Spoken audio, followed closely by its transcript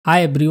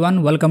Hi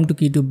everyone, welcome to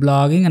Key to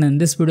Blogging, and in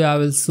this video I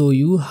will show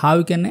you how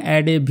you can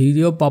add a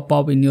video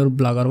pop-up in your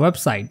Blogger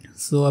website.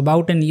 So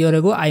about a year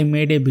ago I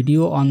made a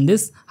video on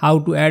this, how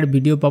to add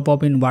video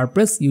pop-up in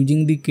WordPress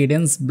using the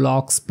Cadence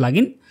Blocks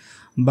plugin.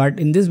 But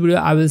in this video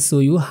I will show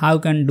you how you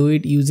can do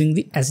it using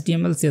the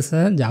HTML,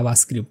 CSS and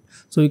JavaScript.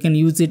 So you can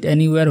use it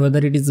anywhere,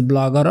 whether it is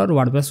Blogger or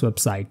WordPress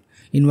website.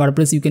 In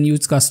WordPress you can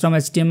use custom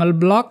HTML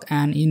block,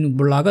 and in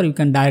Blogger you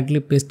can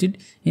directly paste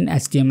it in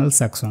HTML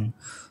section.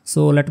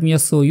 So let me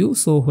just show you.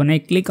 So when I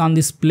click on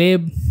this play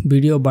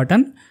video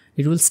button,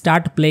 it will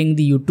start playing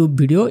the YouTube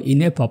video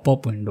in a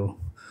pop-up window,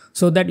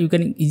 so that you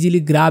can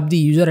easily grab the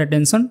user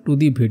attention to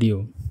the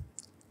video.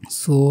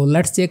 So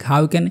let's check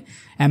how you can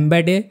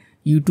embed a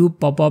YouTube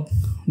pop-up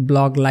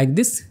blog like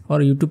this, or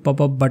YouTube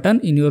pop-up button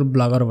in your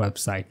Blogger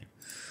website.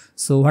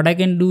 So what I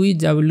can do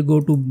is I will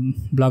go to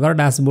Blogger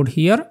dashboard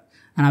here,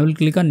 and I will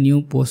click on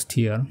new post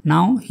here.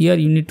 Now here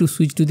you need to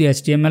switch to the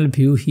HTML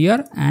view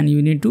here, and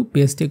you need to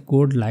paste a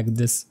code like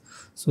this.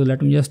 So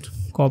let me just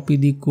copy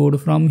the code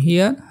from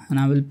here and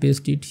I will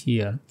paste it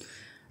here.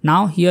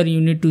 Now here you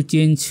need to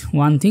change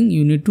one thing.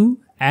 You need to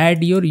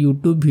add your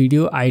YouTube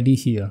video ID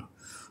here.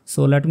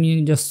 So let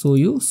me just show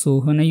you.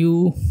 So when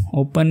you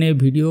open a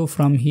video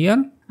from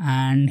here,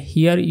 and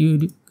here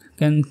you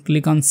can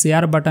click on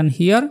share button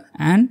here,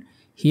 and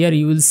here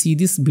you will see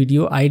this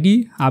video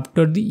ID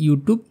after the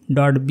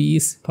youtube.b/.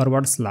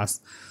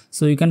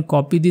 So you can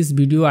copy this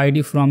video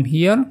ID from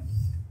here,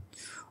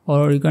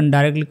 or you can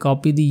directly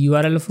copy the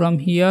URL from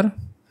here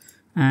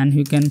and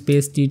you can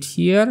paste it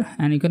here,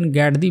 and you can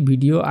get the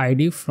video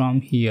ID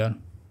from here.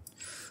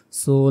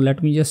 So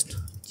let me just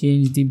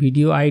change the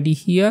video ID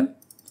here,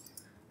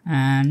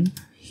 and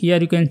here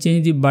you can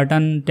change the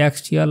button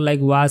text here like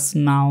watch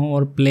now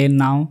or play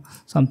now,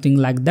 something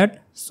like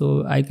that.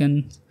 So I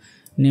can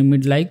name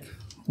it like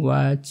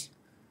watch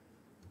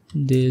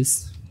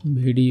this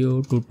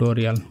video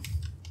tutorial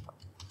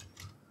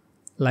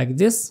like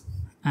this,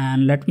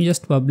 and let me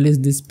just publish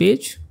this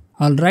page.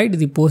 Alright,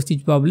 the post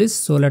is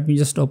published. So let me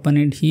just open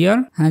it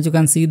here, and as you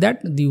can see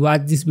that the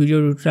watch this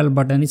video tutorial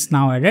button is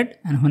now added,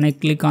 and when I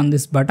click on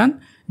this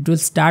button, it will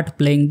start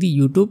playing the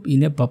YouTube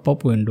in a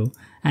pop-up window,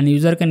 and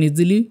user can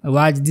easily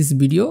watch this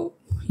video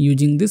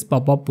using this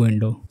pop-up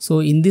window. So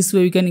in this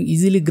way you can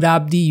easily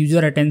grab the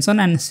user attention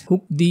and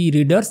hook the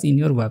readers in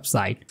your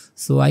website.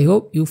 So I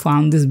hope you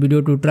found this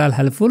video tutorial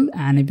helpful,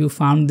 and if you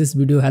found this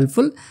video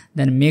helpful,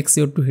 then make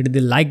sure to hit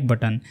the like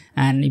button,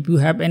 and if you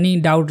have any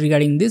doubt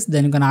regarding this,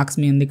 then you can ask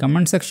me in the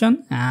comment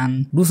section,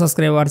 and do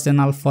subscribe our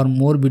channel for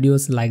more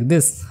videos like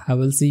this. I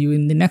will see you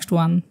in the next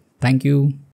one. Thank you.